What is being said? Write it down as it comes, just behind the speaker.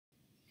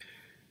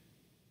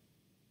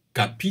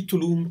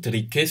Capitulum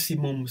 36.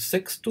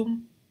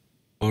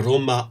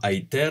 RŌMA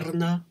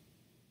AETERNA,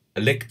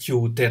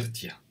 lectio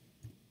tertia.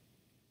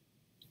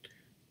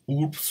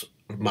 Urbs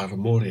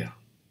marmorea.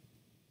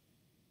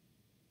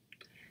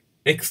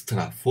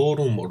 Extra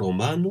forum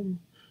Romanum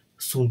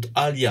sunt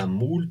alia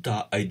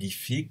multa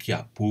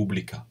aedificia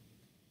publica.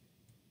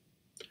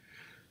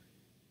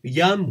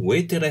 Iam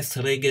veteres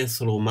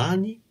reges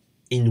Romani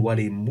in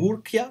vale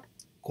Murcia,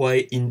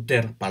 quae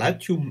inter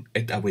Palatium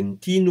et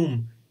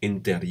Aventinum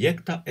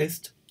interjecta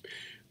est,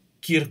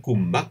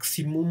 circum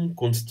maximum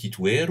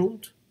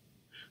constituerunt,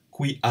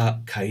 qui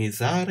a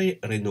Caesare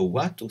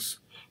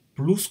renovatus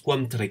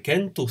plusquam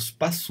 300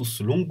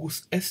 passus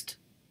longus est,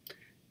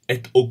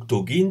 et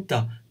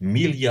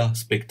 800.000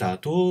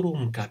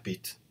 spectatorum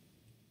capit.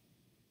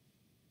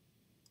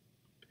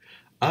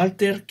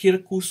 Alter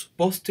circus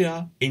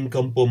postea in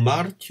campo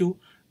Martio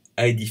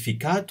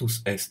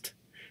aedificatus est,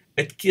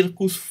 et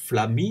circus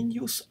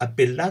Flaminius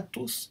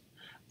appellatus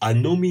a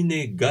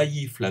nomine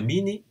Gaii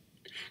Flamini,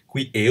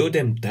 qui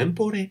eodem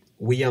tempore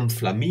viam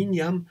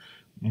Flaminiam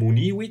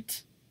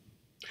munivit,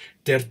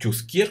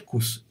 tertius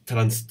circus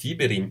trans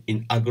Tiberim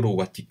in agro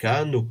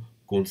Vaticano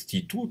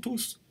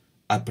constitutus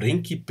a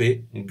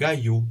principe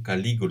Gaio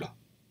Caligula.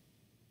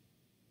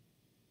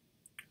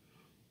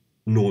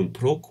 Non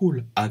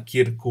procul a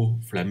circo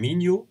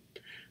Flaminio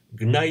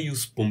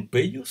Gnaeus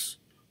Pompeius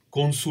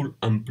consul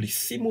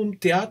amplissimum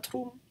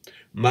theatrum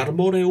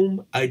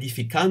marmoreum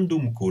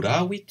aedificandum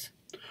curavit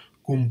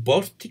cum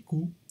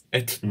porticu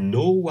et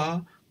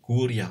nova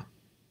curia.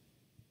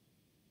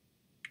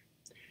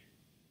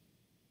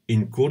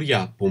 In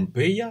curia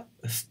Pompeia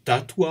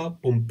statua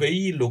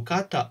Pompei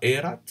locata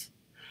erat,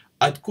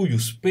 ad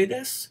cuius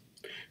pedes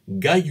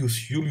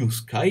Gaius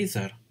Iulius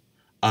Caesar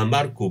a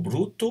Marco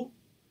Bruto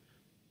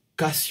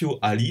Cassio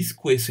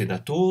alisque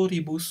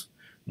senatoribus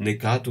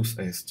necatus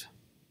est.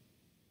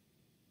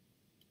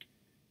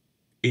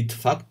 Et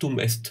factum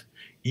est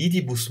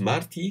idibus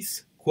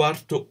Martis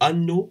quarto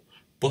anno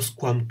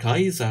postquam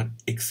Caesar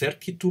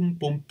exercitum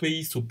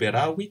Pompei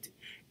superavit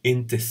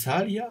in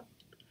Thessalia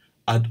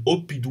ad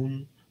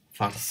oppidum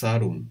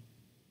Pharsarum.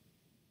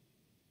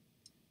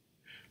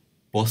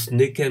 Post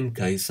necem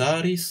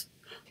Caesaris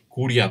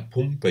curia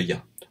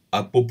Pompeia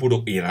a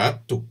populo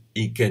irato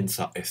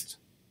incensa est.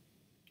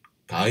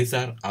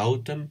 Caesar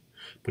autem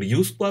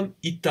priusquam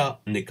ita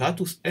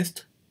necatus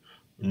est,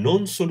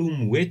 non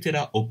solum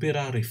vetera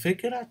opera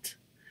refecerat,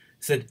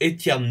 sed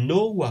etiam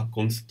nova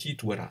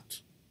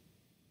constituerat.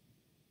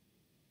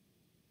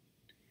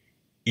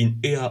 In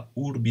ea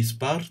urbis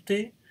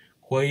parte,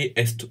 quae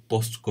est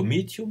post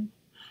comitium,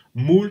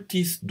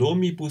 multis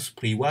domibus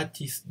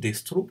privatis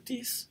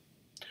destructis,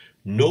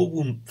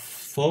 novum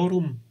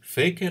forum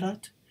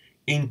fecerat,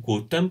 in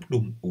quo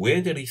templum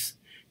vederis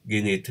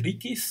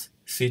genetricis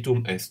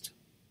situm est.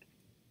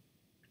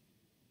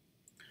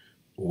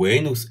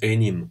 Venus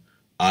enim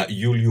a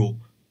Iulio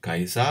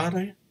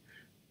Caesare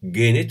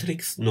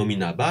genetrix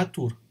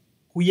nominabatur,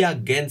 quia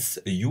gens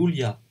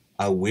Iulia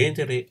a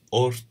vendere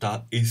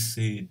horta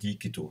esse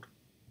dicitur.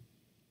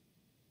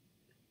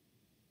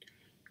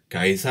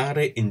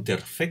 Caesare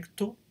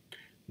interfecto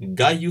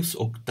Gaius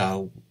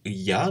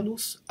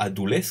Octavianus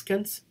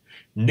adolescens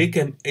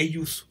necem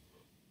eius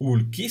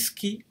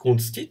ulcisci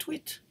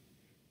constituit,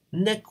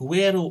 nec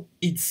vero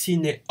id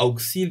sine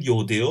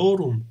auxilio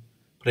deorum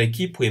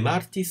praecipe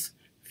Martis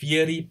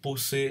fieri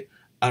posse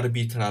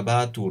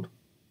arbitrabatur.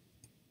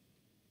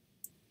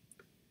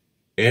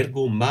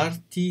 Ergo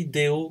Marti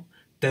Deo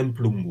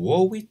templum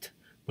vovit,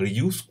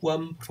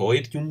 priusquam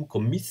proedium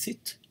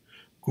commissit,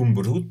 cum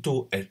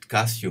Bruto et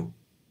Cassio.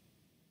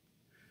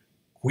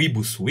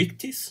 Quibus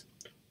victis,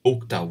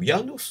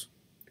 Octavianus,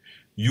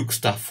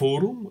 iuxta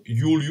forum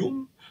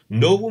Iulium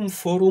novum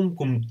forum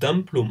cum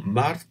templum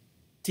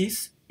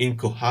Martis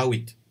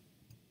incohavit.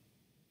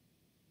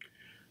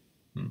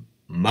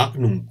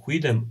 Magnum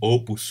quidem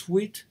opus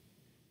fuit,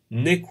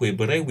 neque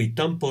brevi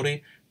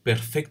tempore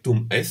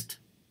perfectum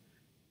est,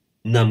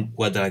 nam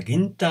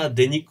quadraginta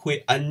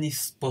denique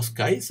annis post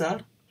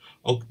Caesar,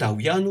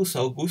 Octavianus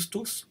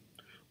Augustus,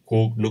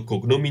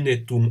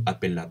 cognomine tum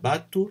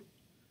appellabatur,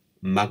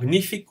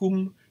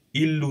 magnificum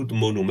illud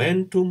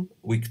monumentum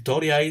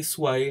victoriae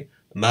suae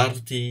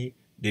Martii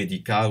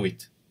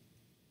dedicavit.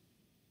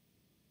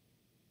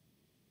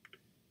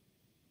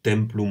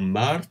 Templum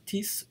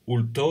Martis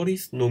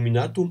ultoris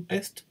nominatum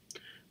est,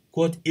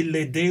 quod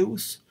ille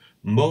Deus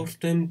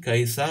mortem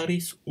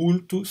Caesaris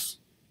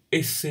ultus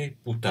esse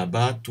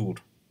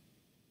putabatur.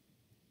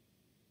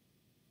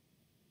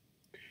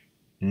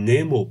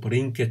 Nemo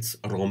princeps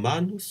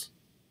Romanus,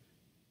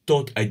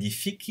 tot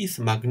aedificis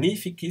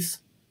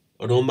magnificis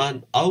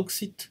Roman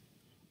auxit,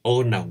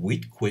 orna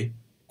vitque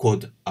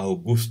quod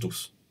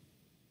Augustus.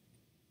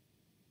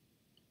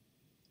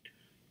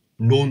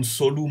 Non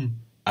solum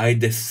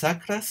aedes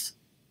sacras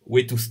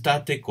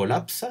vetustate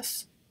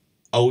collapsas,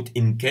 aut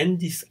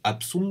incendis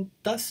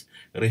absumptas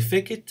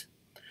refecit,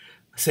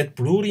 sed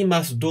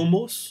plurimas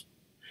domos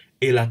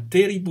e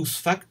lateribus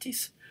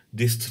factis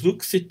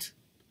destruxit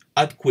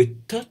atque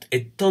tot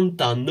et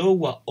tanta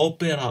nova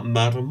opera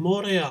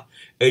marmorea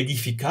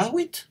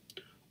edificavit,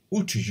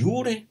 ut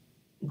jure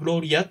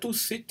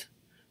gloriatus sit,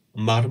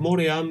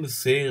 marmoream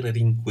se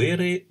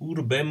relinquere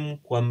urbem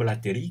quam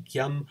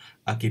latericiam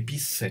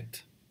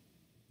accepisset.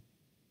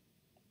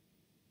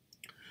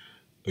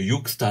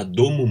 Iuxta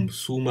domum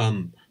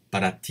summam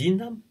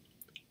Palatinam,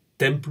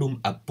 templum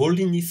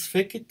Apollinis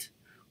fecit,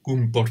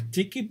 cum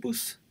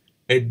porticibus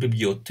et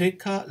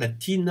bibliotheca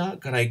Latina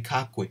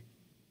Graecaque.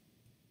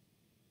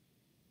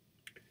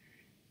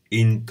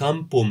 In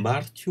campo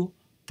Martio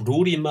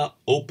plurima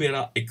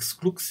opera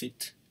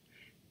excluxit,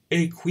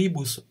 e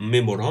quibus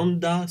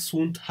memoranda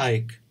sunt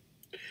haec.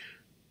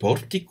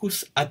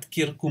 Porticus ad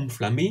circum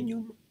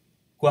Flaminium,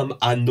 quam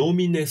a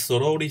nomine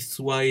sororis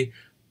suae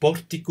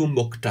porticum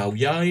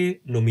Octaviae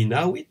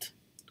nominavit,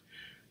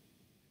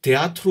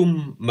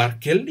 Theatrum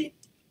Marcelli,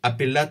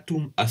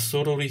 appellatum a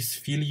sororis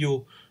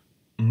filio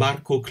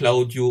Marco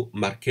Claudio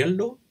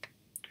Marcello,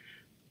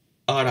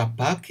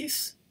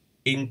 Arapacis,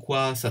 in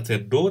qua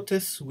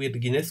sacerdotes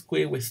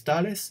virginesque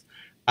vestales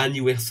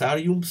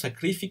anniversarium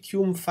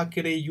sacrificium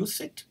facere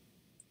iussit,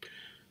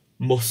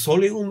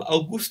 Mausoleum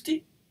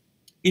Augusti,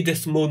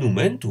 ides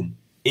monumentum,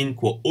 in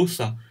quo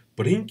ossa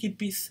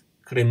principis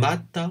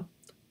cremata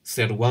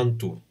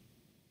servantur.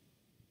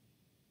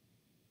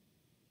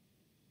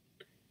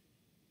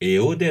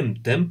 Eodem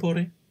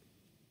tempore,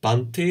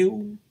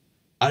 Pantheum,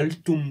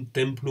 altum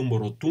templum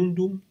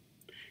rotundum,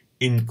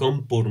 in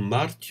campor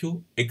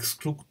Martio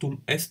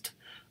excluctum est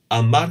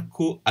a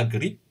Marco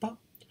Agrippa,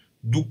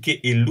 duce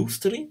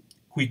illustri,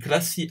 qui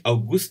classi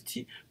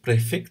Augusti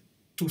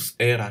praefectus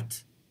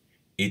erat,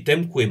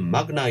 etemque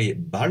magnae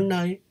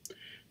balnae,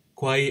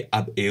 quae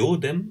ab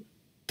eodem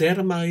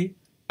thermae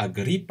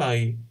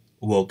Agrippae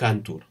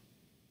vocantur.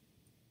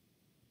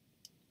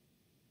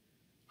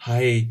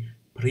 Hae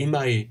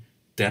primae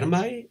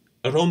thermae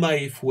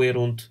Romae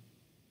fuerunt,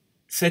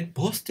 sed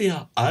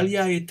postea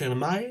aliae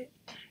thermae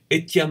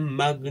etiam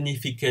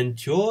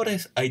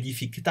magnificentiores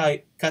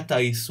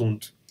aedificatae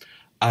sunt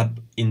ab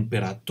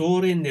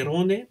imperatore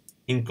Nerone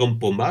in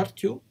campo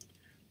Martio,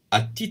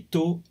 a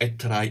Tito et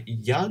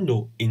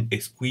Traiano in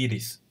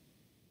Esquiris.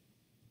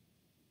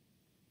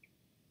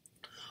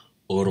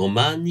 O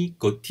Romani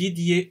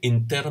quotidie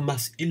in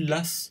thermas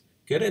illas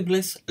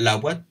cerebles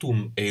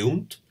lavatum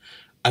eunt,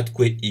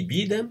 atque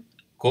ibidem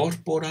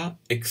corpora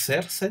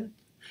exercent,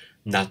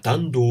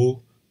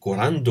 natando,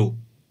 corando,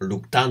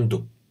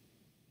 luctando.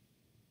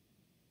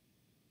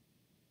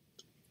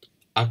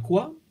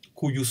 Aqua,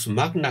 cuius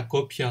magna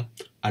copia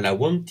a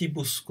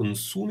lavantibus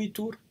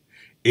consumitur,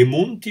 e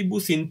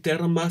montibus in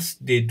thermas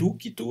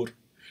deducitur,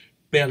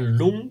 per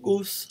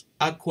longos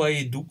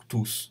aquae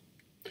ductus,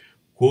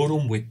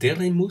 quorum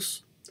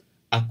veterimus,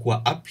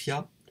 aqua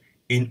Appia,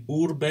 in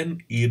urbem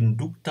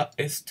inducta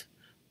est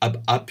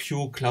ab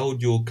Appio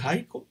Claudio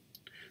Caeco,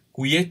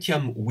 qui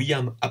etiam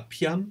viam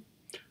Appiam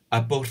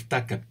a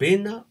porta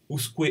capena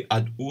usque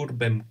ad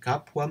urbem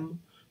capuam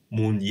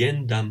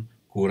muniendam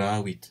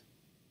curavit.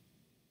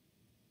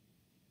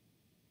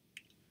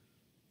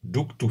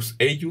 Ductus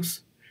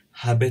eius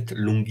habet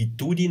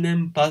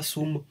longitudinem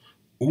passum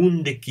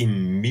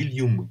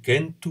 11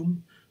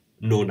 centum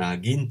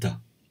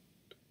nonaginta,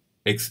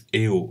 ex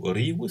eo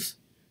rivus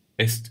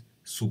est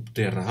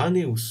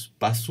subterraneus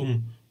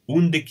passum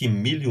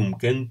 11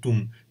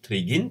 centum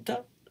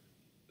triginta,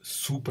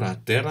 supra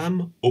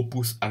terram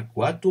opus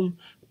arquatum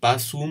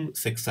passum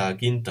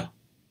sexaginta.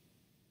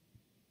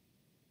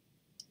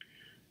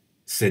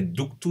 Sed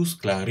ductus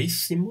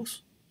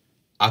clarissimus,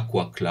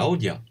 aqua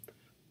Claudia,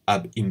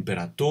 ab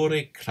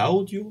imperatore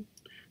Claudio,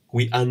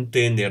 qui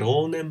ante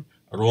Neronem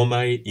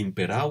Romae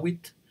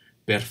imperavit,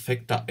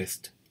 perfecta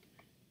est,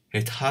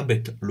 et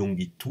habet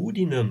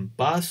longitudinem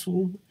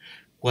passum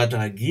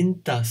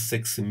quadraginta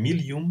 6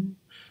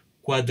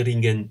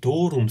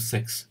 quadringentorum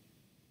sex,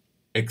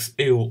 ex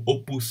eo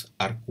opus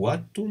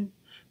arquatum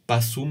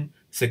passum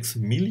 6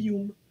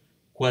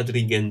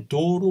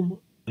 quadringentorum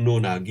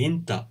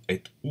nonaginta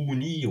et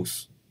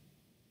unius.